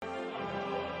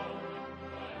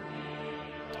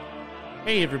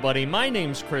Hey everybody, my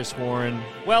name's Chris Warren.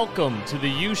 Welcome to the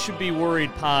You Should Be Worried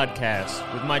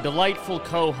podcast with my delightful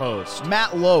co-host,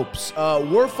 Matt Lopes.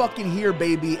 We're fucking here,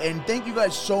 baby, and thank you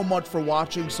guys so much for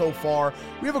watching so far.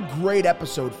 We have a great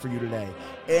episode for you today,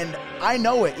 and I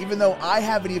know it, even though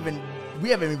we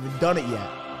haven't even done it yet.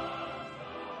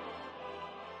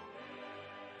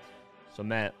 So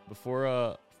Matt,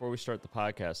 before we start the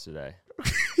podcast today,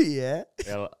 Yeah.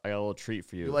 I got a little treat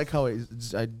for you. You like how I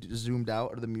zoomed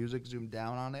out, or the music zoomed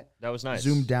down on it? That was nice.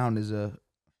 Zoomed down is a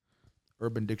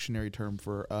Urban Dictionary term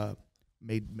for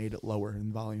made it lower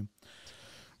in volume.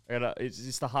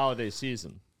 It's the holiday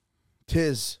season.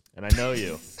 Tis. And I know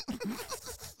you.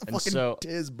 And so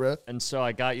tis, bruh. And so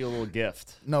I got you a little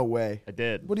gift. No way. I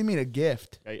did. What do you mean a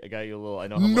gift? I got you a little, I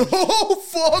know how No much.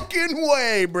 fucking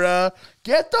way, bruh.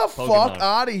 Get the Pokemon. fuck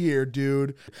out of here,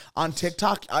 dude. On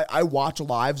TikTok, I watch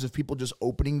lives of people just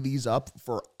opening these up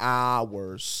for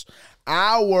hours.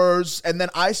 And then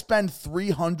I spend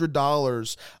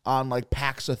 $300 on like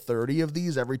packs of 30 of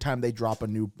these every time they drop a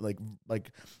new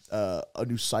a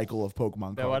new cycle of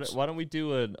Pokemon cards. Why don't we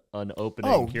do an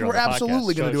opening Oh, here on we're the podcast?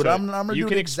 absolutely going to do it. I'm going to do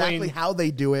it exactly explain, how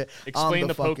they do it explain on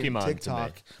the fucking Pokemon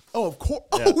TikTok. to me. Oh, of course.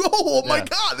 Yeah. Oh my Yeah.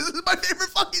 God. This is my favorite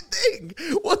fucking thing.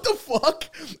 What the fuck?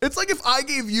 It's like if I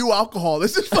gave you alcohol.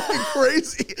 This is fucking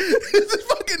crazy. This is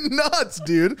fucking nuts,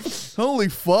 dude. Holy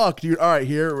fuck, dude. All right,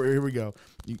 here we go.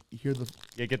 You hear the...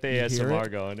 Yeah, get the you hear ASMR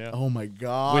it? going, yeah. Oh my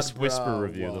God, Whisper bro.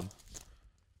 review them.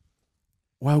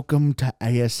 Welcome to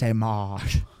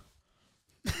ASMR.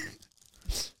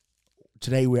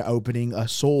 Today we're opening a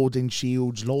Sword and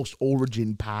Shield's Lost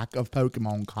Origin pack of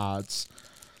Pokemon cards.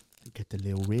 Get the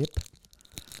little rip.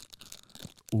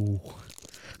 Ooh.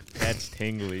 That's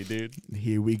tingly, dude.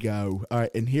 Here we go. All right,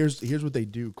 and here's what they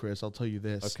do, Chris. I'll tell you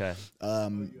this. Okay.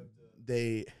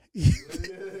 They...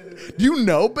 Do you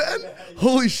know, Ben?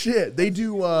 Holy shit. They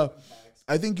do, I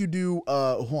think you do,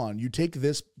 hold on. You take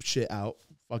this shit out.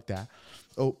 Fuck that.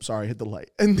 Oh, sorry, hit the light.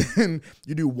 And then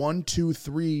you do 1, 2,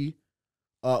 3,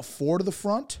 4 to the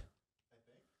front.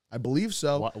 I believe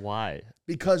so. Why?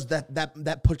 Because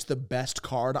that puts the best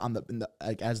card on the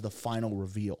like as the final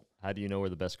reveal. How do you know where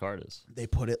the best card is? They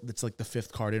put it. It's like the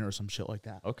 5th card in or some shit like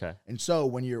that. Okay. And so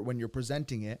when you're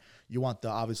presenting it, you want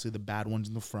obviously the bad ones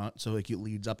in the front, so like it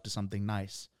leads up to something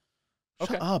nice.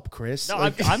 Okay. Shut up, Chris. No,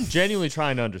 Like, I'm genuinely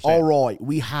trying to understand. all right,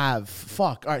 we have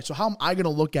fuck. All right, so how am I gonna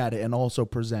look at it and also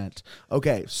present?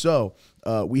 Okay, so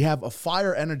we have a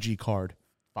fire energy card.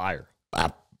 Fire.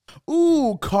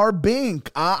 Ooh, Carbink.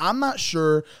 I'm not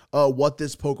sure what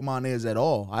this Pokemon is at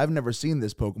all. I've never seen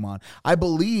this Pokemon. I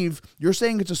believe you're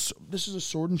saying this is a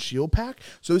Sword and Shield pack,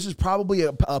 so this is probably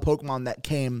a Pokemon that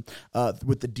came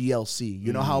with the DLC.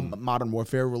 You know how Modern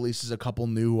Warfare releases a couple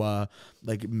new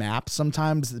like maps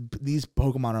sometimes? These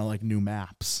Pokemon are like new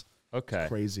maps. Okay.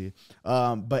 Crazy.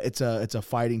 But it's a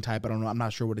fighting type. I don't know. I'm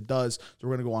not sure what it does. So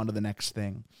we're gonna go on to the next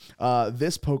thing.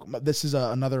 This Pokemon. This is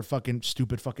another fucking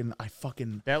stupid fucking.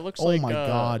 That looks oh like my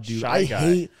God, dude. Shy I Guy.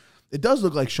 hate. It does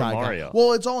look like Shy Guy. Mario.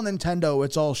 Well, it's all Nintendo.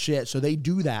 It's all shit. So they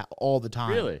do that all the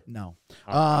time. Really? No.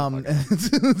 Oh,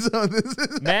 So this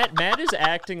is Matt is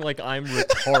acting like I'm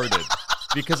retarded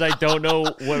because I don't know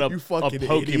what a you fucking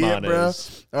Pokemon idiot, bro.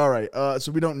 is. All right.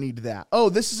 So we don't need that. Oh,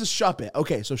 this is a Shuppet.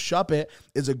 Okay, so Shuppet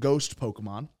is a ghost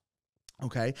Pokemon.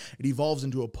 Okay, it evolves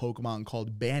into a Pokemon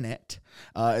called Bannet,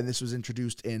 and this was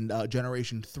introduced in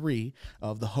Generation 3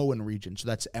 of the Hoenn region. So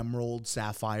that's Emerald,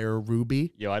 Sapphire,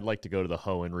 Ruby. Yo, I'd like to go to the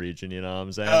Hoenn region, you know what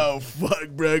I'm saying? Oh, fuck,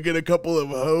 bro. Get a couple of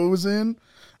hoes in.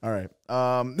 All right.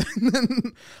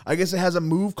 I guess it has a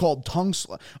move called Tongue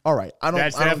Slap. All right. That's I don't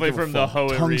definitely give a from the fuck.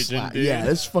 Hoenn Tongue region, slap. dude. Yeah,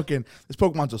 this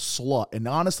Pokemon's a slut. And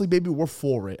honestly, baby, we're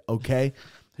for it, okay?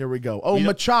 Here we go. Oh,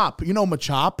 Machop. You know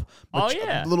Machop? Oh,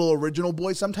 yeah. Little original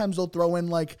boy. Sometimes they'll throw in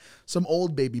like some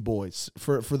old baby boys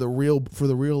for the real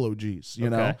OGs, you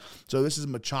know? Okay. So this is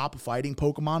Machop fighting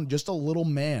Pokemon, just a little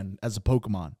man as a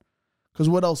Pokemon. Because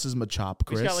what else is Machop,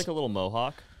 Chris? He's got like a little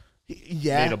mohawk.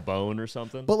 Yeah. Made of bone or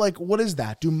something. But like, what is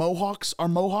that? Are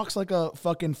Mohawks like a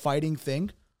fucking fighting thing?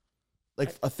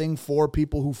 Like a thing for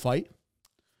people who fight?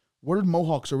 Where did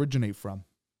Mohawks originate from?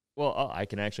 Well, I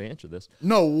can actually answer this.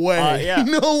 No way. Yeah.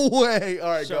 No way. All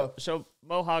right, go. So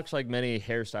mohawks, like many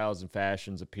hairstyles and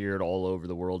fashions, appeared all over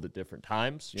the world at different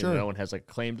times. You know, no one has like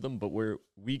a claim to them, but where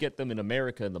we get them in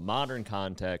America in the modern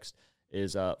context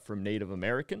is from Native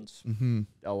Americans. Mm-hmm.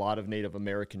 A lot of Native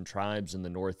American tribes in the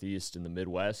Northeast and the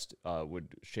Midwest would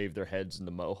shave their heads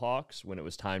into mohawks when it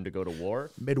was time to go to war.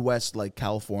 Midwest, like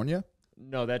California?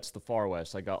 No, that's the far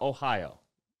west, like Ohio.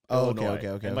 Illinois,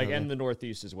 okay. and and the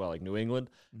Northeast as well, like New England.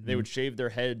 Mm-hmm. They would shave their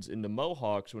heads into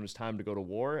mohawks when it's time to go to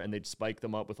war, and they'd spike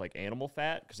them up with like animal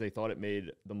fat because they thought it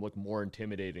made them look more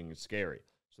intimidating and scary.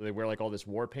 So they wear like all this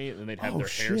war paint, and then they'd have their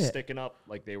hair sticking up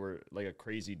like they were like a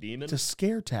crazy demon. It's a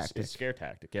scare tactic. It's a scare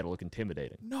tactic. Yeah, to look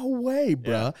intimidating. No way, bruh.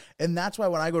 Yeah. And that's why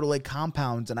when I go to like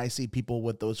compounds and I see people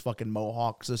with those fucking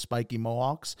mohawks, the spiky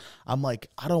mohawks, I'm like,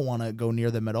 I don't want to go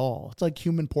near them at all. It's like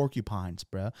human porcupines,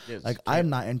 bruh. Like I'm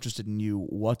not interested in you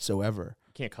whatsoever.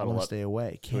 You can't cuddle up. Stay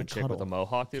away. Can't to a chick with a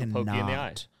mohawk. They'll poke you in the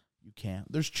eye. You can't.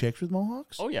 There's chicks with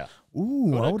mohawks? Oh yeah.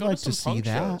 Ooh, I would like to see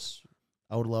that. Shows.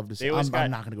 I would love to see. I'm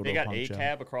not going to go to a punk show. They got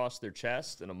ACAB across their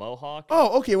chest and a mohawk.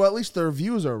 Oh, okay. Well, at least their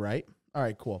views are right. All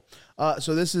right, cool.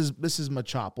 So this is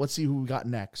Machop. Let's see who we got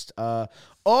next. The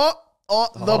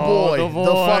boy,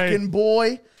 the fucking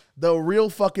boy, the real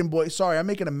fucking boy. Sorry, I'm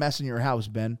making a mess in your house,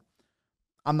 Ben.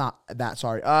 I'm not that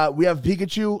sorry. We have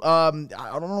Pikachu.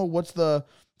 I don't know what's the.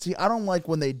 See, I don't like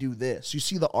when they do this. You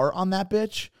see the art on that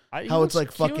bitch? How it's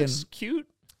like fucking cute.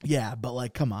 Yeah, but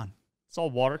like, come on. It's all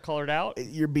watercolored out.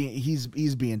 He's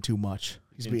being too much.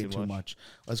 He's being too much.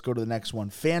 Let's go to the next one.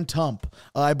 Phantump.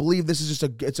 I believe this is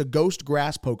it's a ghost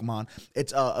grass Pokemon.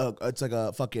 It's like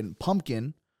a fucking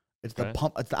pumpkin. It's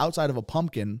it's the outside of a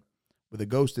pumpkin with a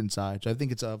ghost inside. So I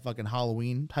think it's a fucking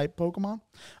Halloween type Pokemon.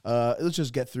 Let's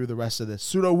just get through the rest of this.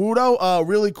 Sudowoodo,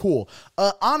 really cool.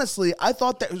 Honestly, I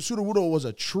thought that Sudowoodo was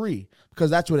a tree because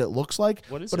that's what it looks like.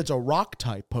 What is it? But it's a rock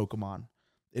type Pokemon.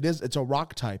 It's a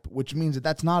rock type, which means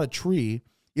that's not a tree,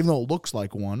 even though it looks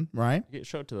like one, right?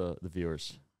 Show it to the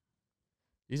viewers.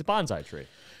 He's a bonsai tree.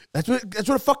 That's what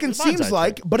it fucking seems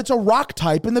like, but it's a rock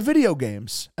type in the video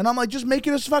games. And I'm like, just make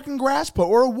it a fucking grass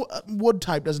or a wood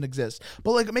type doesn't exist.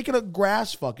 But like, make it a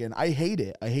grass fucking. I hate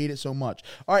it. I hate it so much.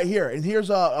 All right, here's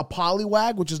a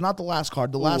Poliwag, which is not the last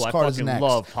card. The last card is next. I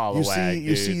love Poliwag.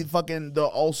 You see fucking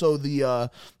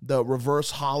the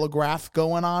reverse holograph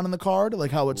going on in the card,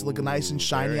 like how it's looking nice and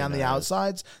shiny on the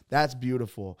outsides. That's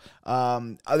beautiful.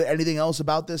 Anything else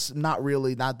about this? Not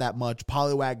really, not that much.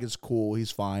 Poliwag is cool.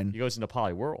 He's fine. He goes into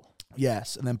Poliwhirl.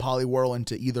 Yes, and then Poliwhirl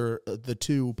into either the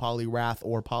two, Poliwrath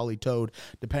or Politoad,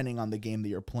 depending on the game that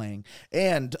you're playing.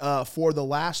 And for the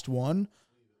last one,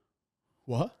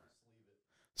 what?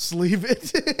 Sleeve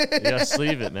it. Yeah,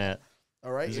 sleeve it, Matt.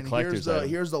 All right, and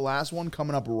here's the last one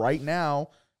coming up right now.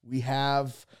 We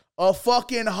have a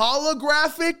fucking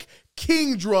holographic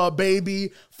Kingdra,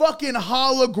 baby. Fucking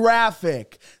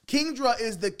holographic. Kingdra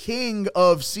is the king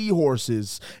of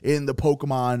seahorses in the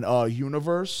Pokemon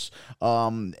universe.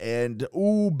 And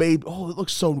ooh, babe. Oh, it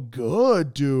looks so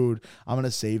good, dude. I'm going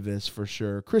to save this for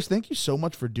sure. Chris, thank you so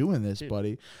much for doing this,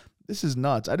 buddy. This is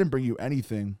nuts. I didn't bring you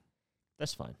anything.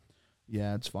 That's fine.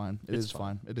 Yeah, it's fine. It is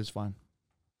fine. It is fine.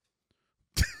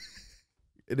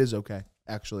 It is okay,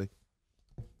 actually.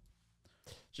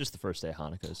 Just the first day of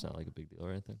Hanukkah. It's not like a big deal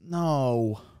or anything.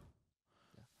 No.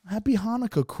 Happy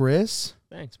Hanukkah, Chris.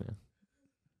 Thanks, man.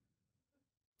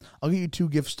 I'll get you 2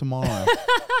 gifts tomorrow.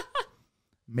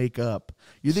 Make up.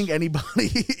 You think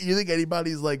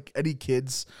anybody's like any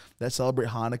kids that celebrate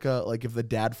Hanukkah, like if the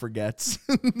dad forgets,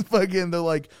 fucking they're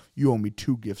like, you owe me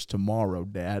 2 gifts tomorrow,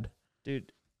 Dad.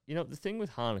 Dude, the thing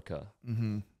with Hanukkah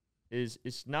is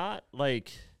it's not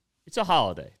like it's a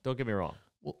holiday. Don't get me wrong.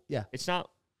 Well, yeah. It's not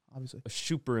obviously a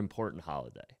super important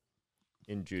holiday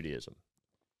in Judaism.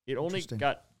 It only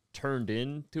got turned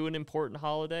into an important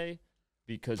holiday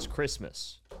because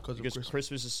Christmas. Because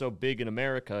Christmas is so big in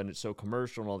America and it's so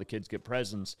commercial and all the kids get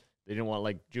presents. They didn't want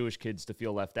like Jewish kids to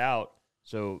feel left out.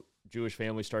 So Jewish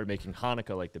families started making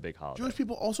Hanukkah like the big holiday. Jewish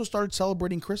people also started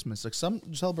celebrating Christmas. Like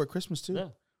some celebrate Christmas too.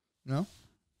 Yeah.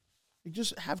 You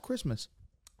just have Christmas.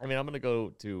 I mean, I'm going to go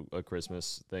to a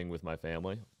Christmas thing with my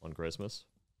family on Christmas.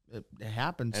 It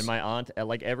happens. And my aunt,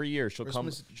 like every year, she'll come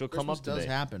up to me. Christmas does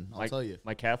happen, I'll tell you.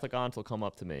 My Catholic aunt will come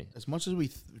up to me. As much as we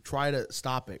try to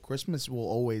stop it, Christmas will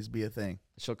always be a thing.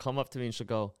 She'll come up to me and she'll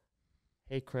go,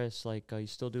 hey, Chris, like, are you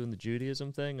still doing the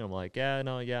Judaism thing? And I'm like, yeah,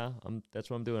 that's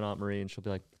what I'm doing, Aunt Marie. And she'll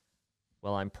be like,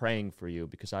 well, I'm praying for you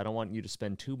because I don't want you to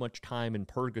spend too much time in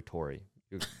purgatory.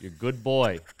 You're a good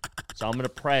boy. So I'm going to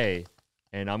pray.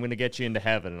 And I'm going to get you into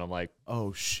heaven. And I'm like,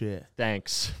 oh, shit.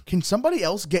 Thanks. Can somebody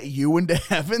else get you into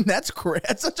heaven? That's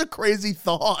such a crazy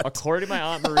thought. According to my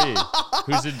Aunt Marie,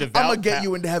 who's a devout... I'm going to get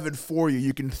you into heaven for you.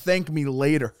 You can thank me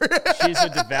later. She's a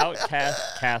devout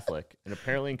Catholic. And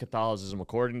apparently in Catholicism,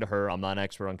 according to her, I'm not an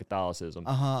expert on Catholicism,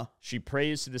 she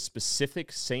prays to the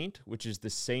specific saint, which is the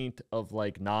saint of,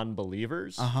 like,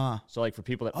 non-believers. So, like, for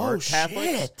people that aren't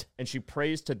Catholics. Shit. And she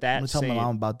prays to that saint. I'm going to tell my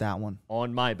mom about that one.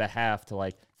 On my behalf to,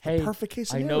 like... hey, the perfect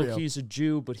case I scenario. know he's a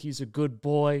Jew, but he's a good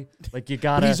boy. Like, you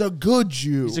gotta. But he's a good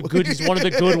Jew. He's one of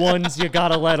the good ones. You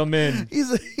gotta let him in.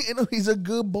 He's a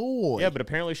good boy. Yeah, but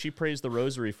apparently she prays the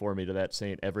rosary for me to that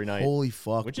saint every night. Holy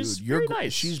fuck, which dude. is You're very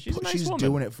nice. She's a nice woman.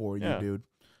 doing it for you, dude.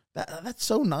 That's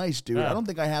so nice, dude. Yeah. I don't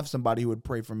think I have somebody who would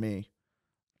pray for me.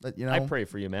 But, you know, I pray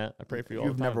for you, Matt. I pray for you all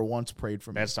the time. You've never once prayed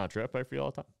for me. That's not true. I pray for you all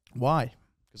the time. Why?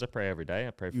 Because I pray every day. I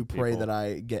pray for You people. pray that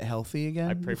I get healthy again?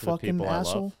 I pray you for the fucking people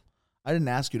asshole? I love. I didn't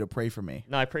ask you to pray for me.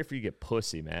 No, I pray for you to get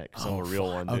pussy, Matt, because I'm a real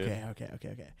one, dude.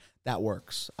 Okay. That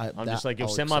works. I'm just like, yo,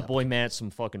 send my boy Matt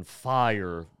some fucking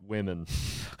fire women.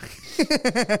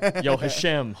 Yo,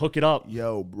 Hashem, hook it up.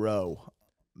 Yo, bro.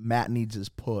 Matt needs his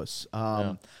puss.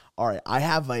 All right. I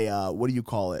have a, what do you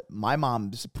call it? My mom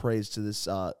just prays to this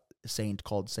saint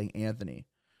called Saint Anthony.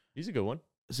 He's a good one.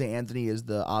 Saint Anthony is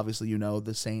obviously, you know,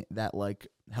 the saint that, like,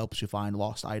 helps you find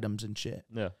lost items and shit.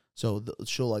 Yeah. So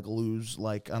she'll, like, lose,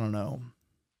 like, I don't know,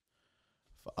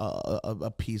 a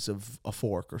piece of a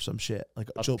fork or some shit. Like,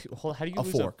 how do you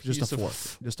lose fork. Just a fork.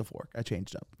 Of... Just a fork. I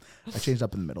changed up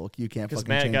in the middle. You can't fucking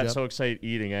Matt change got up. so excited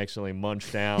eating, actually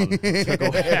munched down, took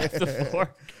away half the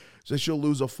fork. So she'll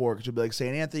lose a fork. She'll be like,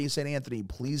 Saint Anthony,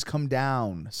 please come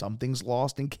down. Something's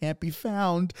lost and can't be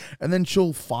found. And then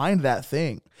she'll find that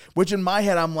thing. Which in my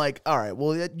head, I'm like, all right,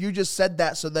 well, you just said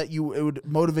that so that it would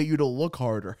motivate you to look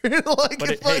harder. Like,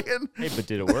 but but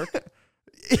did it work?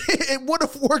 It would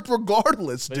have worked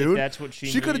regardless, but dude. That's what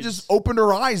she could have just opened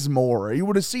her eyes more. You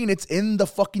would have seen it's in the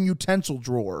fucking utensil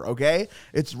drawer, okay?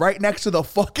 It's right next to the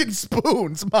fucking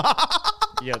spoons.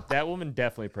 Yeah, that woman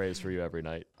definitely prays for you every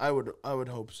night. I would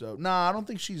hope so. Nah, I don't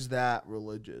think she's that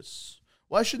religious.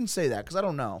 Well, I shouldn't say that because I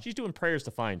don't know. She's doing prayers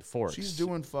to find forks. She does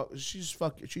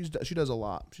a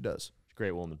lot. She does. She's a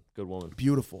great woman. Good woman.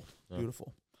 Beautiful.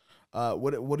 Beautiful.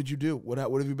 What did you do? What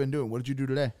have you been doing? What did you do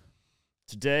today?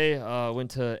 Today,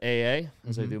 went to AA,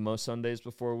 as I do most Sundays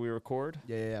before we record.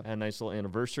 Yeah. Had a nice little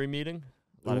anniversary meeting.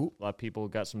 A lot of people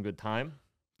got some good time.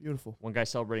 Beautiful. One guy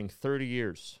celebrating 30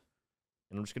 years.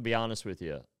 And I'm just going to be honest with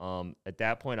you. At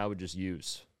that point, I would just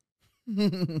use.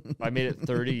 If I made it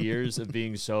 30 years of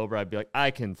being sober, I'd be like,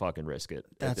 I can fucking risk it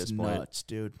at this point. That's nuts,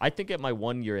 dude. I think at my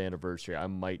 1 year anniversary, I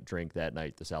might drink that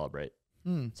night to celebrate.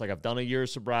 It's like I've done a year of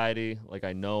sobriety. Like,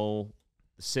 I know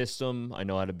the system. I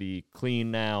know how to be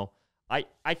clean now.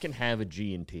 I can have a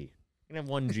G&T. I can have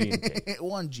one G&T.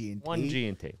 One G&T. One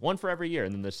G&T. One for every year.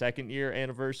 And then the second year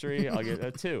anniversary, I'll get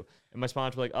a 2. And my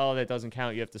sponsor will be like, oh, that doesn't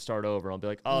count. You have to start over. I'll be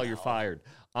like, oh, you're fired.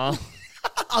 I'm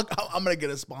going to get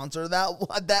a sponsor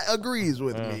that agrees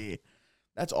with me.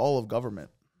 That's all of government.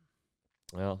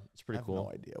 Well, it's pretty cool. I have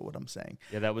no idea what I'm saying.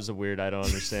 Yeah, that was a weird. I don't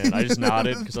understand. I just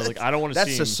nodded because I was like, I don't want to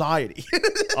seem. That's society.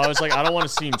 I was like, I don't want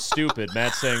to seem stupid.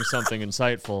 Matt's saying something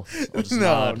insightful.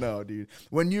 No, dude.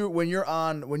 When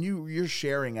you're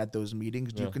sharing at those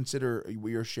meetings, do you consider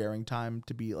your sharing time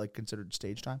to be like considered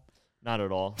stage time? Not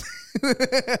at all.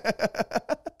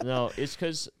 No, it's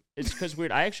because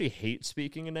weird. I actually hate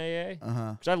speaking in AA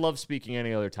because I love speaking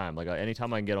any other time. Like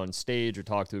anytime I can get on stage or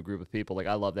talk to a group of people, like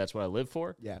I love. That's what I live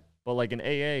for. Yeah. But like in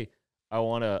AA, I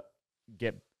want to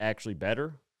get actually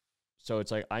better. So it's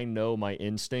like I know my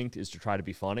instinct is to try to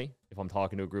be funny if I'm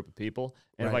talking to a group of people.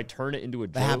 And if I turn it into a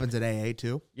joke. That happens at AA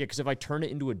too? Yeah, because if I turn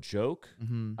it into a joke,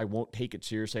 I won't take it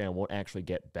seriously and I won't actually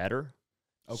get better.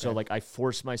 Okay. So like I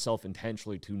force myself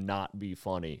intentionally to not be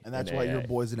funny. And that's why your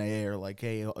boys in AA are like,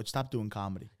 hey, stop doing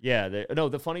comedy. Yeah.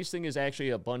 The funniest thing is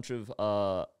actually a bunch of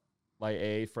my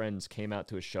AA friends came out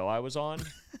to a show I was on.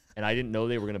 And I didn't know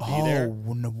they were going to be there.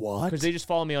 Oh, what? Because they just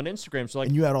follow me on Instagram. So like,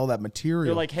 and you had all that material.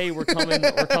 They're like, hey, we're coming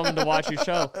to watch your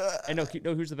show. And no,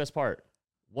 who's the best part?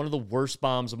 One of the worst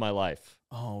bombs of my life.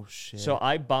 Oh, shit. So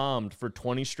I bombed for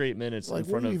 20 straight minutes in front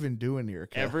of what are you even doing here,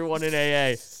 Kev? Everyone in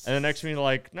AA. And the next minute,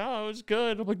 like, no, it was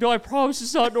good. I'm like, no, I promise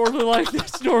it's not normally like this.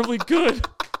 It's normally good.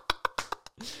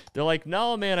 They're like,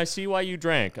 no, man, I see why you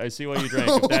drank.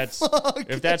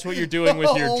 If that's what you're doing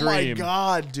with your dream. Oh, my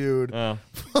God, dude.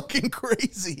 Fucking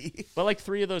crazy. But, like,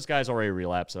 3 of those guys already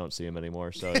relapsed. I don't see them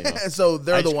anymore. So, so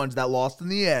they're the ones that lost in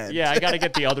the end. Yeah, I got to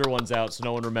get the other ones out so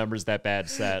no one remembers that bad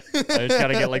set. I just got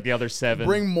to get, like, the other 7.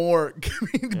 Bring more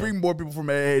people from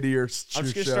AA to your shows. I'm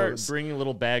just going to start bringing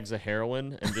little bags of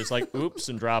heroin and just, like, oops,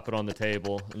 and drop it on the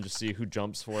table and just see who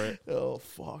jumps for it. Oh,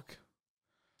 fuck.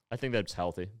 I think that's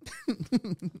healthy.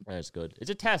 That's good. It's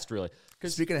a test, really.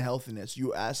 Speaking of healthiness,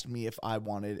 you asked me if I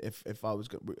wanted, if I was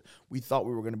good. We thought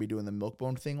we were going to be doing the milk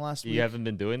bone thing last week. You haven't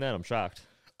been doing that? I'm shocked.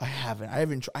 I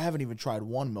haven't even tried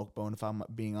one milk bone, if I'm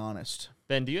being honest.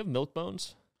 Ben, do you have milk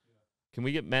bones? Can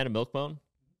we get Matt a milk bone?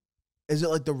 Is it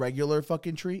like the regular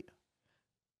fucking treat?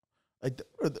 Like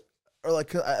Or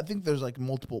like, I think there's like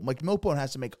multiple. Like Milk-Bone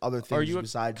has to make other things. Are you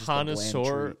besides a just the bland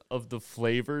connoisseur treat. of the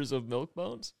flavors of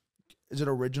Milk-Bones? Is it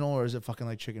original or is it fucking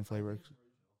like chicken flavor?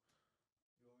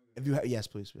 If you yes,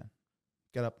 please, man.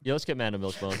 Get up. Yeah, let's get mad at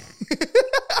Milk-Bone.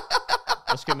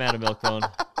 Let's get mad at Milk-Bone.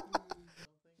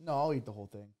 No, I'll eat the whole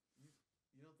thing.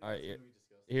 All right,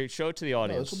 here, show it to the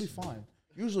audience. No, this will be fine.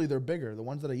 Usually they're bigger. The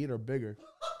ones that I eat are bigger.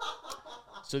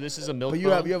 So this is a Milk-Bone.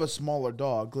 But you have a smaller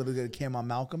dog. Literally came on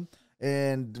Malcolm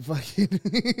and fucking.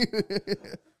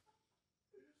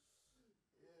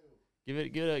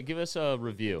 Give us a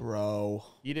review, Bro.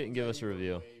 You didn't give us a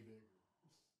review.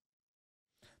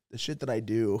 The shit that I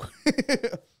do.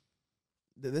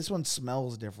 This one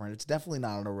smells different. It's definitely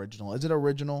not an original. Is it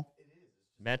original?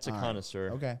 Matt's a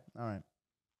connoisseur. Okay. All right.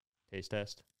 Taste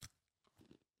test.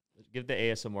 Give the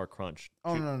ASMR crunch.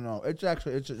 Oh, no. It's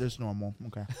actually, it's normal.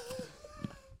 Okay.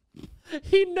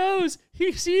 He knows.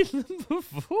 He's eaten them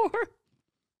before.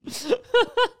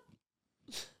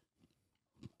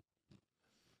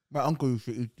 My uncle used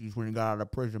to eat these when he got out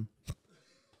of prison.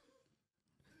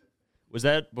 Was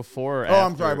that before or after? Oh,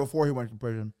 I'm sorry. Before he went to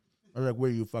prison. I was like, what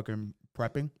are you fucking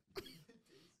prepping?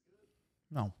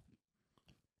 No.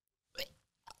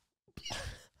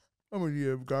 I'm going to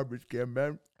eat a garbage can,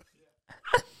 man.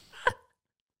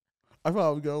 I thought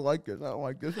I was going to like this. I don't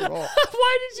like this at all.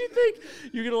 Why did you think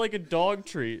you're going to like a dog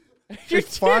treat?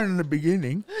 It's fine in the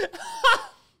beginning.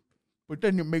 But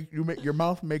then your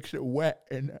mouth makes it wet,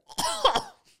 and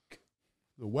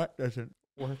the wet doesn't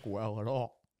work well at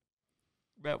all.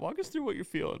 Matt, walk us through what you're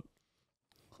feeling.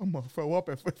 I'm going to throw up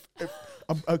if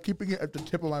I'm keeping it at the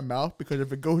tip of my mouth, because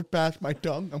if it goes past my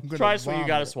tongue, I'm going to try so you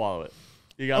got to swallow it.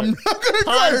 You got. I'm not going to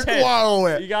try to swallow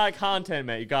it. You got content,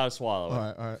 Matt. You got to swallow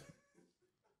it. All right.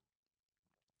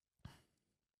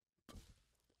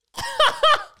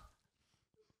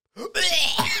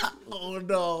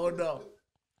 Oh, no.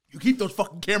 You keep those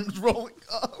fucking cameras rolling.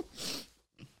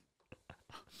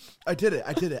 I did it.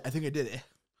 I think I did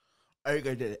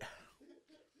it.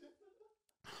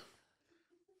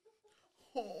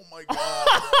 Oh, my God.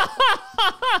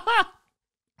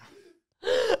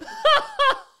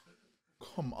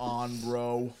 Come on,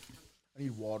 bro. I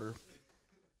need water.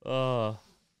 No,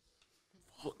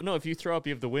 if you throw up,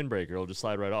 you have the windbreaker. It'll just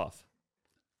slide right off.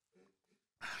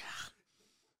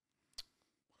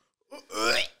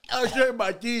 I was checking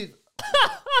my teeth.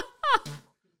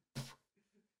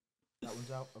 That one's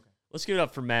out? Okay. Let's give it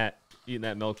up for Matt eating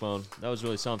that Milk-Bone. That was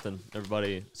really something,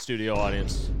 everybody, studio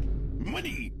audience.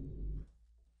 Money.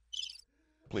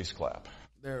 Please clap.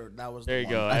 There you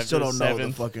go. I still don't know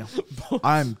the fucking.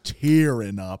 I'm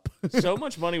tearing up. So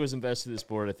much money was invested in this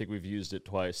board. I think we've used it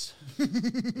twice. We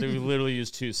literally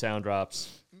used 2 sound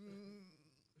drops.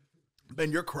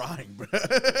 Ben, you're crying, bro.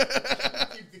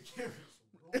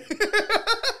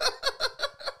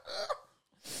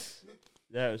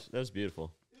 That was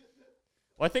beautiful.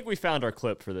 Well, I think we found our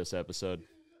clip for this episode.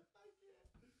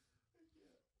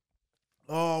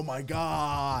 Oh my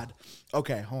God.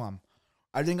 Okay, hold on.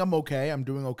 I think I'm okay. I'm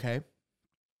doing okay.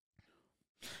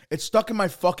 It's stuck in my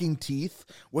fucking teeth,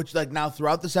 which like now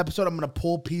throughout this episode, I'm going to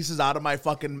pull pieces out of my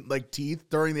fucking like teeth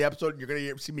during the episode. And you're going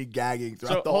to see me gagging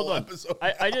throughout the whole episode.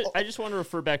 I just want to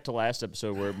refer back to last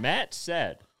episode where Matt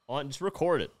said, just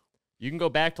record it. You can go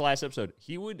back to last episode.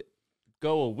 He would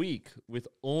go a week with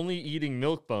only eating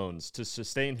Milk-Bones to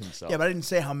sustain himself. Yeah, but I didn't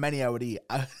say how many I would eat.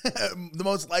 The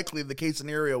most likely, the case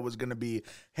scenario was going to be,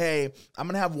 hey, I'm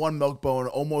going to have one Milk-Bone,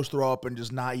 almost throw up, and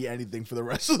just not eat anything for the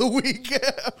rest of the week.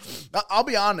 I'll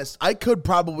be honest. I could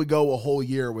probably go a whole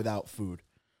year without food.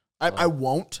 I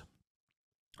won't.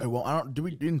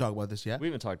 We didn't talk about this yet. We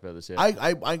haven't talked about this yet.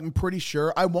 I'm pretty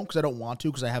sure I won't, because I don't want to,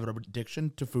 because I have an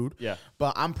addiction to food. Yeah.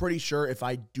 But I'm pretty sure if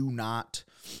I do not,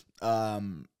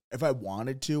 if I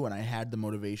wanted to and I had the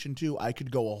motivation to, I could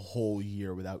go a whole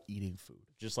year without eating food.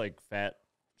 Just like fat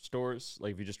stores?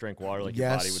 Like if you just drank water, like your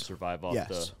body would survive off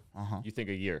You think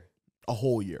a year? A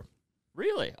whole year.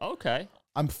 Really? Okay.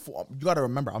 You got to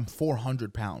remember, I'm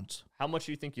 400 pounds. How much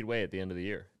do you think you'd weigh at the end of the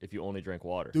year if you only drank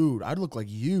water? Dude, I'd look like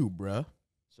you, bruh.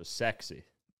 So sexy.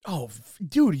 Oh,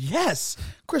 dude, yes.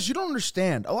 Chris, you don't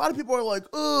understand. A lot of people are like,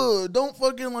 ugh, don't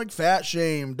fucking like fat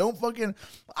shame. Don't fucking,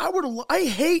 I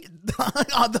hate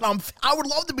that I would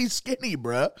love to be skinny,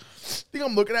 bruh. I think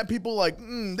I'm looking at people like,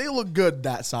 they look good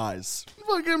that size.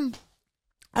 Fucking,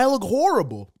 I look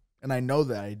horrible. And I know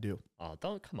that I do. Oh,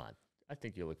 come on. I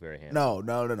think you look very handsome.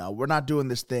 No. We're not doing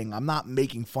this thing. I'm not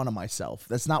making fun of myself.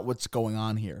 That's not what's going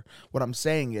on here. What I'm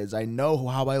saying is I know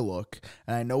how I look,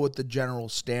 and I know what the general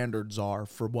standards are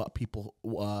for what people,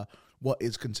 what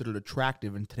is considered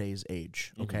attractive in today's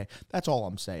age. Okay? That's all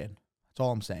I'm saying.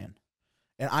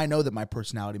 and I know that my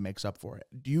personality makes up for it.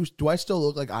 Do I still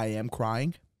look like I am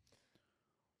crying?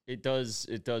 It does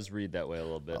read that way a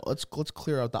little bit. Let's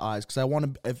clear out the eyes, because I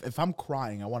want to. If I'm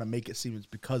crying, I want to make it seem it's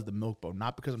because of the milk bone,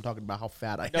 not because I'm talking about how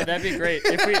fat I am. No, that'd be great.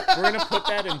 If we're gonna put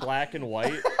that in black and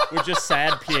white with just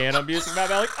sad piano music,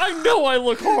 about like, I know I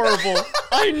look horrible.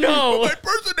 I know. But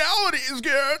my personality is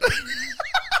good.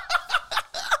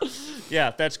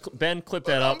 Yeah, that's Ben. Clip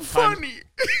that up. I'm funny.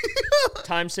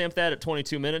 Timestamp that at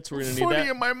 22 minutes. We're gonna need funny,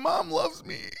 that. and my mom loves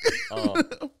me.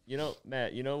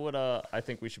 Matt, you know what I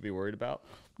think we should be worried about?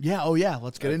 Yeah, oh yeah,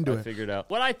 let's get into it. I figured out.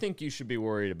 What I think you should be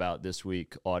worried about this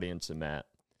week, audience and Matt,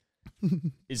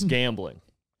 is gambling.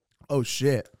 Oh,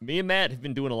 shit. Me and Matt have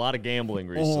been doing a lot of gambling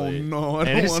recently. Oh, no.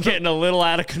 And it's getting a little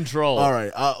out of control. All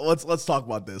right, let's talk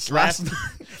about this.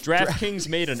 DraftKings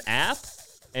made an app,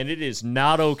 and it is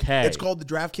not okay. It's called the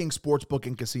DraftKings Sportsbook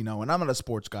and Casino, and I'm not a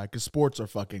sports guy because sports are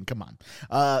fucking, come on.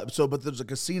 But there's a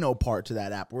casino part to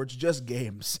that app where it's just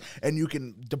games, and you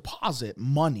can deposit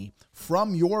money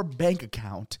from your bank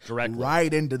account directly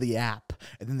right into the app,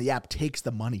 and then the app takes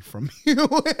the money from you.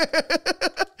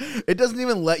 It doesn't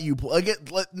even let you play. Like,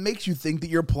 it makes you think that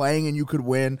you're playing and you could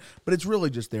win, but it's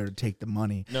really just there to take the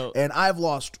money. No. And I've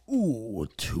lost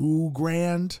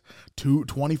 $2,000,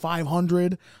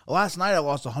 $2,500. Last night I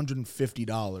lost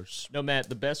 $150. No, Matt,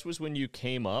 the best was when you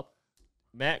came up.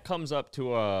 Matt comes up to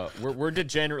we're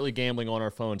degenerately gambling on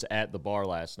our phones at the bar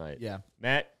last night. Yeah.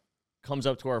 Matt comes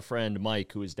up to our friend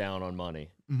Mike, who is down on money,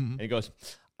 mm-hmm. and he goes,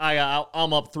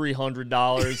 I'm up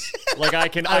 $300. Like I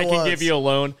can give you a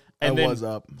loan. And then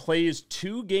plays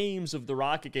 2 games of the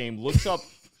Rocket game, looks up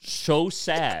so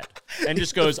sad, and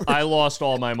just goes, I lost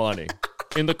all my money.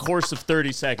 In the course of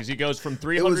 30 seconds, he goes from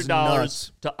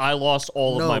 $300 to I lost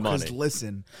all of my money.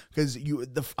 Listen, because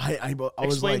I was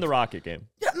explain like, the Rocket game.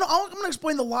 Yeah, no, I'm gonna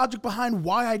explain the logic behind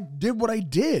why I did what I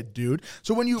did, dude.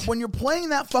 So when you're playing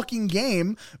that fucking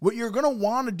game, what you're gonna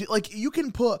want to do, like, you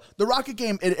can put the Rocket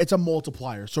game. It's a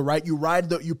multiplier. So right, you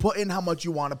put in how much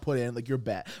you want to put in, like your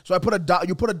bet. So you put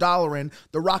 $1 in,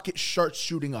 the Rocket starts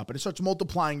shooting up, and it starts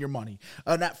multiplying your money.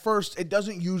 And at first, it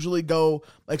doesn't usually go,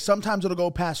 like, sometimes it'll go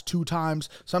past 2 times.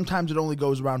 Sometimes it only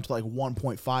goes around to like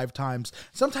 1.5 times.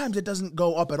 Sometimes it doesn't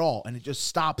go up at all, and it just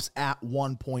stops at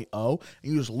 1.0,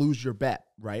 and you just lose your bet,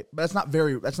 right? But that's not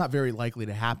very likely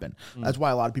to happen. That's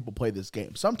why a lot of people play this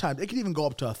game. Sometimes it can even go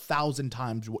up to 1,000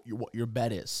 times what your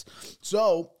bet is.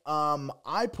 So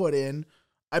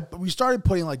we started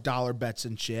putting like dollar bets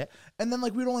and shit, and then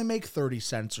like we'd only make 30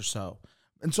 cents or so.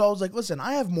 And so I was like, listen,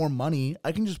 I have more money.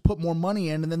 I can just put more money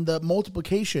in, and then the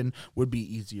multiplication would be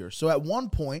easier. So at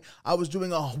one point, I was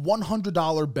doing a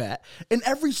 $100 bet, and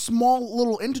every small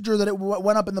little integer that it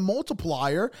went up in the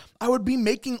multiplier, I would be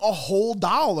making a whole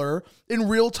 $1 in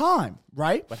real time,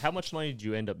 right? But how much money did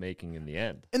you end up making in the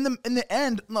end? In the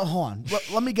end, no, hold on.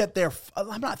 Let me get there.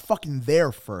 I'm not fucking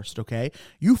there first, okay?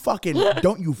 You fucking,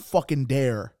 don't you fucking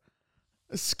dare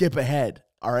skip ahead.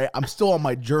 All right, I'm still on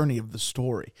my journey of the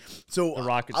story. So the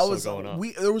Rocket's still going up.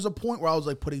 There was a point where I was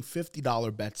like putting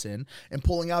 $50 bets in and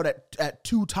pulling out at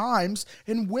 2 times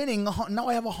and winning. Now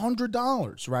I have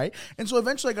 $100, right? And so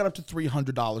eventually I got up to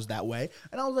 $300 that way.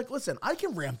 And I was like, listen, I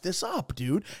can ramp this up,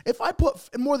 dude. If I put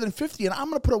more than 50 in,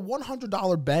 I'm going to put a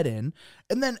 $100 bet in.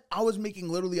 And then I was making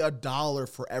literally $1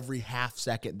 for every half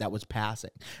second that was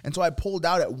passing. And so I pulled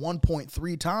out at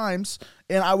 1.3 times,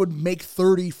 and I would make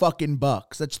 30 fucking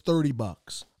bucks. That's $30.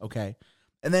 Okay.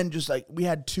 And then just like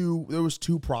there was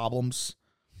 2 problems.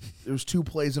 There was 2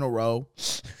 plays in a row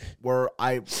where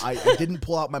I didn't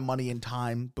pull out my money in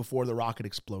time before the Rocket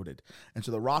exploded. And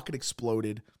so the Rocket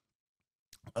exploded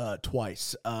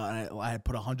twice. I had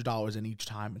put $100 in each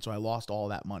time. And so I lost all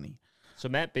that money. So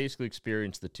Matt basically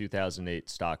experienced the 2008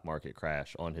 stock market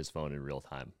crash on his phone in real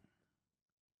time.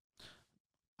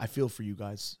 I feel for you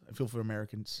guys. I feel for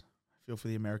Americans. I feel for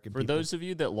the American people. For those of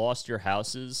you that lost your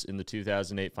houses in the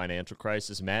 2008 financial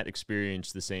crisis, Matt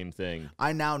experienced the same thing.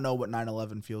 I now know what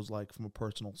 9/11 feels like from a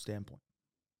personal standpoint.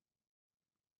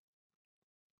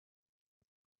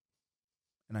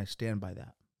 And I stand by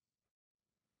that.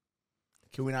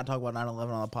 Can we not talk about 9/11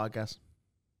 on the podcast?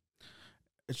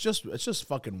 It's just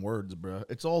fucking words, bro.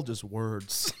 It's all just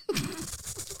words.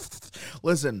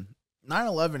 Listen,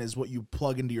 9/11 is what you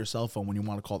plug into your cell phone when you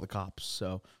want to call the cops.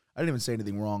 So I didn't even say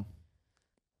anything wrong.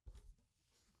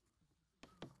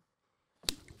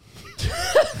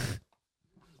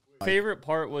 Favorite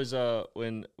part was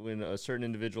when a certain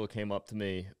individual came up to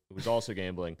me who was also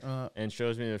gambling and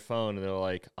shows me their phone, and they're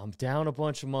like, I'm down a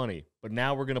bunch of money, but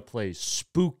now we're gonna play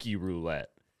spooky roulette.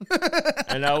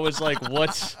 And I was like,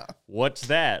 what's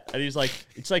that? And he's like,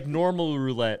 it's like normal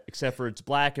roulette, except for it's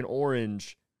black and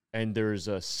orange, and there's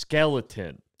a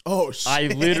skeleton. Oh, shit. I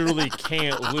literally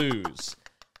can't lose.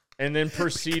 And then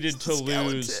proceeded to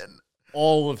lose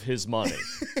all of his money.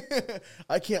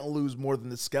 I can't lose more than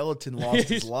the skeleton lost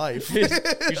his life.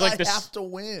 He's like I have to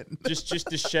win. Just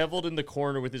disheveled in the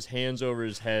corner with his hands over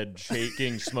his head,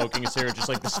 shaking, smoking a cigarette, just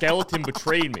like the skeleton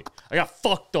betrayed me. I got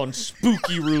fucked on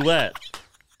spooky roulette.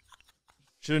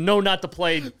 Should have known not to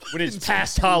play when it's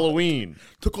past Halloween.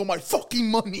 Took all my fucking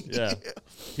money. Yeah.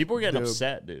 People were getting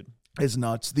upset, dude. It's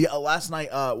nuts. The last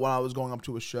night when I was going up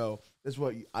to a show, this is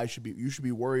what you should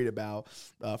be worried about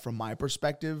from my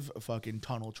perspective, fucking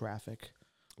tunnel traffic.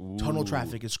 Ooh. Tunnel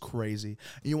traffic is crazy.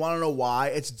 You want to know why?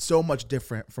 It's so much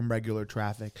different from regular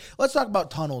traffic. Let's talk about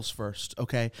tunnels first,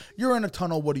 okay? You're in a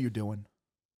tunnel, what are you doing?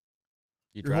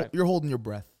 You're holding your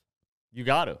breath. You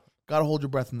got to. Got to hold your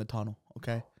breath in the tunnel,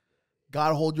 okay? Got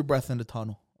to hold your breath in the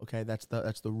tunnel, okay? That's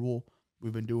the rule.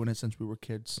 We've been doing it since we were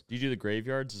kids. Do you do the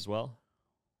graveyards as well?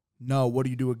 No, what do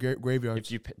you do at graveyards?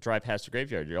 If you drive past a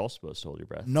graveyard, you're all supposed to hold your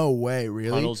breath. No way, really?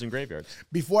 Tunnels and graveyards.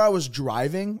 Before I was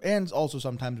driving, and also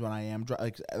sometimes when I am,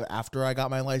 like after I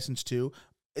got my license too,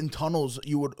 in tunnels,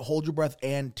 you would hold your breath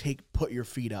and put your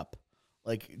feet up.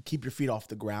 Like, keep your feet off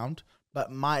the ground. But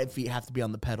my feet have to be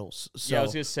on the pedals. So yeah, I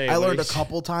was going to say. I learned a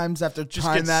couple times after just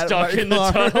trying that. Stuck in the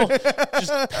tunnel,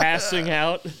 just passing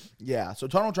out. Yeah, so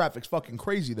tunnel traffic's fucking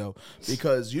crazy, though,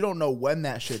 because you don't know when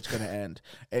that shit's going to end.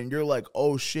 And you're like,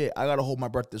 oh, shit, I got to hold my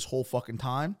breath this whole fucking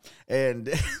time. And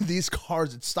these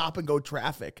cars, it's stop and go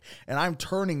traffic. And I'm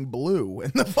turning blue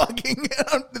in the fucking,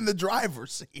 in the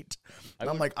driver's seat. And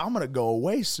I'm like, I'm going to go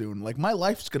away soon. Like, my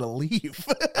life's going to leave.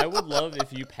 I would love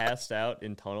if you passed out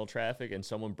in tunnel traffic and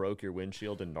someone broke your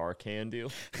windshield and Narcaned you.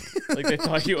 Like, they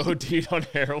thought you OD'd on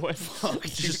heroin.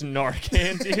 Just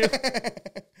Narcaned you.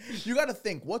 You got to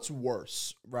think, what's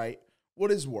worse, right?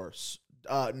 What is worse?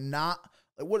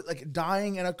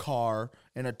 Dying in a car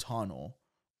in a tunnel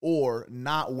or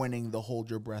not winning the hold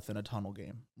your breath in a tunnel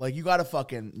game. Like, you got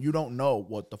to you don't know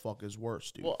what the fuck is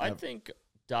worse, dude. Well, I think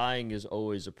dying is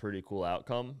always a pretty cool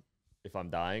outcome if I'm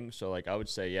dying. So, like, I would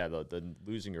say, yeah, the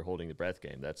losing or holding the breath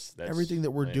game, that's everything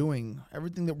that we're doing.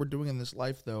 Everything that we're doing in this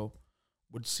life, though,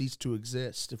 would cease to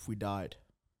exist if we died.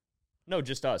 No,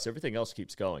 just us. Everything else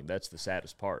keeps going. That's the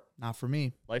saddest part. Not for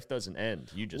me. Life doesn't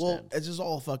end. You just end. It's just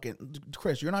all fucking...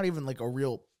 Chris, you're not even like a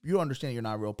real... You understand you're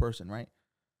not a real person, right?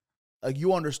 Like,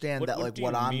 you understand that, like,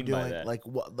 what I'm doing, like,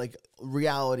 what, like,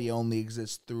 reality only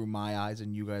exists through my eyes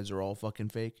and you guys are all fucking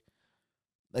fake.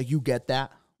 Like, you get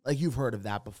that? Like, you've heard of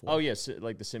that before. Oh, yes.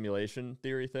 Like the simulation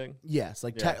theory thing? Yes.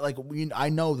 Like, I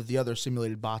know that the other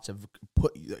simulated bots have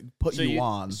put you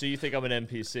on. So you think I'm an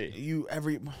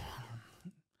NPC?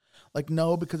 Like,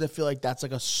 no, because I feel like that's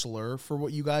like a slur for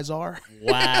what you guys are.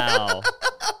 Wow.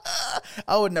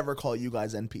 I would never call you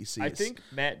guys NPCs. I think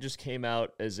Matt just came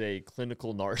out as a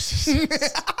clinical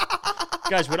narcissist.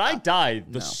 Guys, when I die,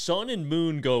 the sun and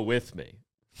moon go with me.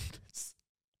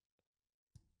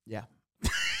 Yeah.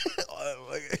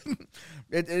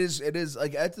 It is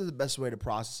like, that's the best way to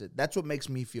process it. That's what makes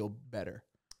me feel better.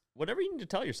 Whatever you need to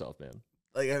tell yourself, man.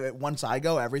 Like, once I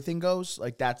go, everything goes.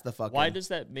 Like, that's the fucking... Why does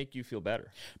that make you feel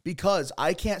better? Because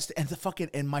I can't...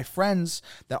 and my friends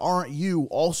that aren't you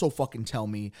also fucking tell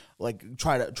me, like,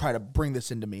 try to bring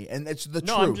this into me. And it's the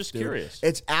truth, I'm just curious.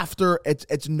 It's after...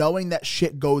 It's knowing that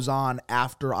shit goes on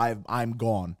after I'm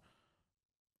gone.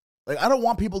 Like, I don't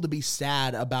want people to be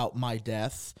sad about my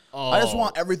death. Oh. I just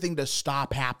want everything to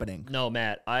stop happening. No,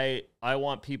 Matt. I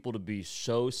want people to be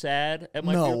so sad at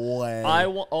my funeral. No way.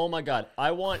 Oh my God.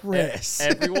 I want Chris.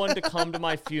 Everyone to come to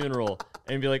my funeral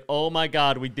and be like, oh my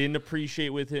God, we didn't appreciate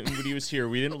with him when he was here.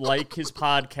 We didn't like his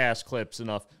podcast clips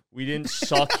enough. We didn't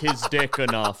suck his dick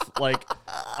enough. Like,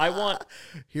 I want...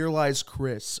 Here lies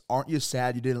Chris. Aren't you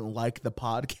sad you didn't like the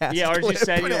podcast Yeah, aren't clip? you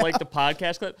sad you didn't like the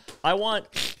podcast clip? I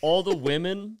want all the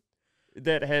women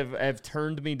that have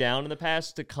turned me down in the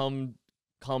past to come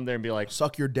there and be like...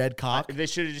 Suck your dead cock? They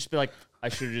should have just been like, I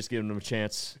should have just given him a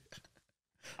chance.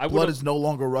 Blood is no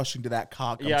longer rushing to that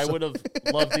cock. I would have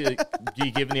loved to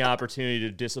be given the opportunity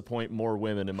to disappoint more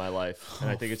women in my life. And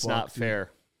I think it's not fair.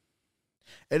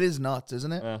 It is nuts,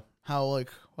 isn't it? Yeah. How, like,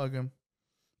 fucking...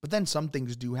 But then some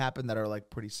things do happen that are, like,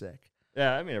 pretty sick.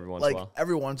 Yeah, I mean, every once in a while.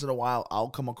 Every once in a while, I'll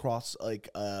come across, like,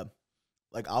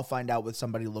 I'll find out what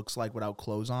somebody looks like without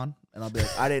clothes on, and I'll be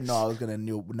like, I didn't know I was going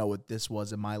to know what this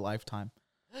was in my lifetime.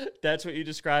 That's what you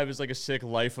describe as like a sick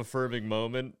life-affirming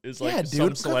moment. Is like Yeah, dude, some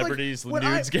 'cause, celebrities' like,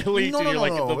 nudes get leaked, and you're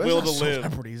like, the will to live.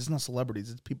 Celebrities, it's not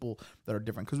celebrities. It's people that are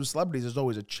different. Because with celebrities, there's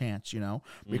always a chance,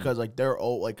 because like they're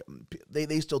all like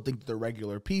they still think that they're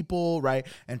regular people, right?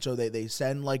 And so they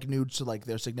send like nudes to like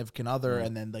their significant other,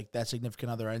 and then like that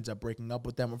significant other ends up breaking up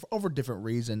with them over different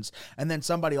reasons. And then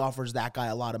somebody offers that guy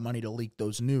a lot of money to leak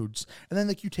those nudes, and then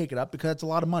like you take it up because it's a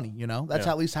lot of money. That's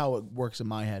at least how it works in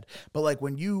my head. But like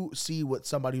when you see what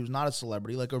somebody who's not a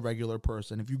celebrity, like a regular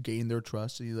person, if you gain their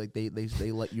trust, and like they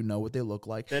let you know what they look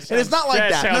like, and it's not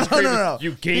like that. No.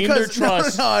 You gain their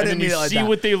trust, and then you see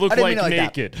what they look like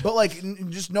naked. But like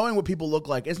just knowing what people look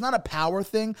like, it's not a power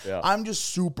thing. Yeah. I'm just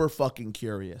super fucking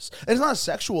curious. It's not a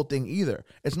sexual thing either.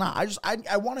 It's not.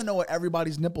 I want to know what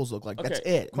everybody's nipples look like. Okay. That's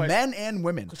it. Men and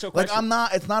women. So like I'm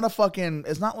not. It's not a fucking.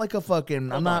 It's not like a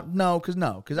fucking. I'm not. No,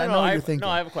 because I know what you're thinking. No,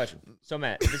 I have a question. So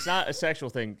Matt, if it's not a sexual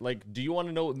thing, like, do you want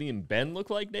to know what me and Ben look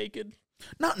like naked?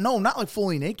 Not like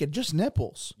fully naked, just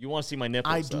nipples. You want to see my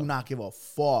nipples? I do not give a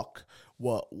fuck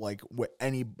what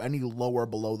any lower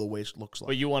below the waist looks like.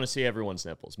 But you want to see everyone's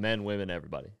nipples, men, women,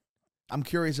 everybody. I'm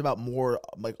curious about more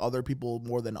like other people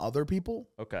more than other people.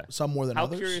 Okay. Some more than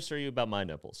others. How curious are you about my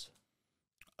nipples?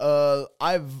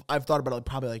 I've thought about it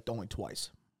probably like only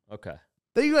twice. Okay.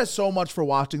 Thank you guys so much for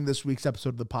watching this week's episode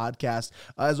of the podcast.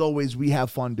 As always, we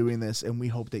have fun doing this, and we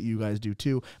hope that you guys do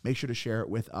too. Make sure to share it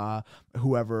with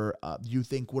whoever you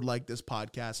think would like this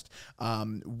podcast.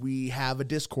 We have a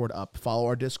Discord up. Follow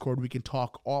our Discord. We can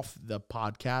talk off the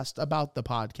podcast about the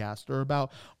podcast or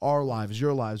about our lives,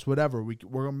 your lives, whatever. We're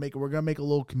gonna make a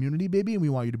little community, baby, and we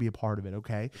want you to be a part of it.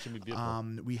 Okay. It should be beautiful.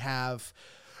 We have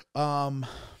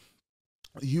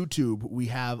YouTube, we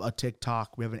have a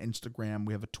TikTok, we have an Instagram,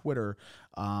 we have a Twitter,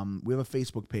 we have a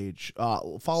Facebook page.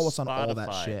 Follow us on all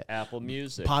that shit. Apple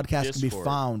Music. Podcast can be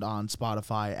found on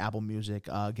Spotify, Apple Music.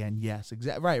 Again, yes,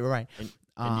 exactly. Right.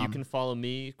 And you can follow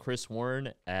me, Chris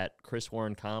Warren, at Chris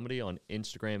Warren Comedy on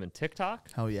Instagram and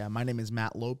TikTok. Hell yeah. My name is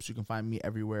Matt Lopes. You can find me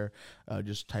everywhere.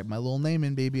 Just type my little name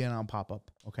in, baby, and I'll pop up.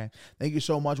 Okay. Thank you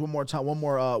so much. One more time. One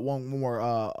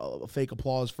more fake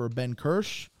applause for Ben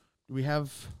Kirsch. We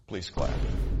have please clap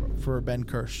for Ben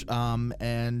Kirsch,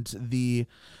 and the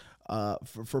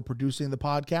for producing the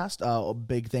podcast.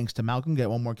 Big thanks to Malcolm. Get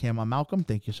one more cam on Malcolm.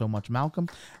 Thank you so much, Malcolm.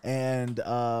 And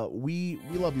we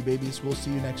love you, babies. We'll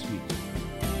see you next week.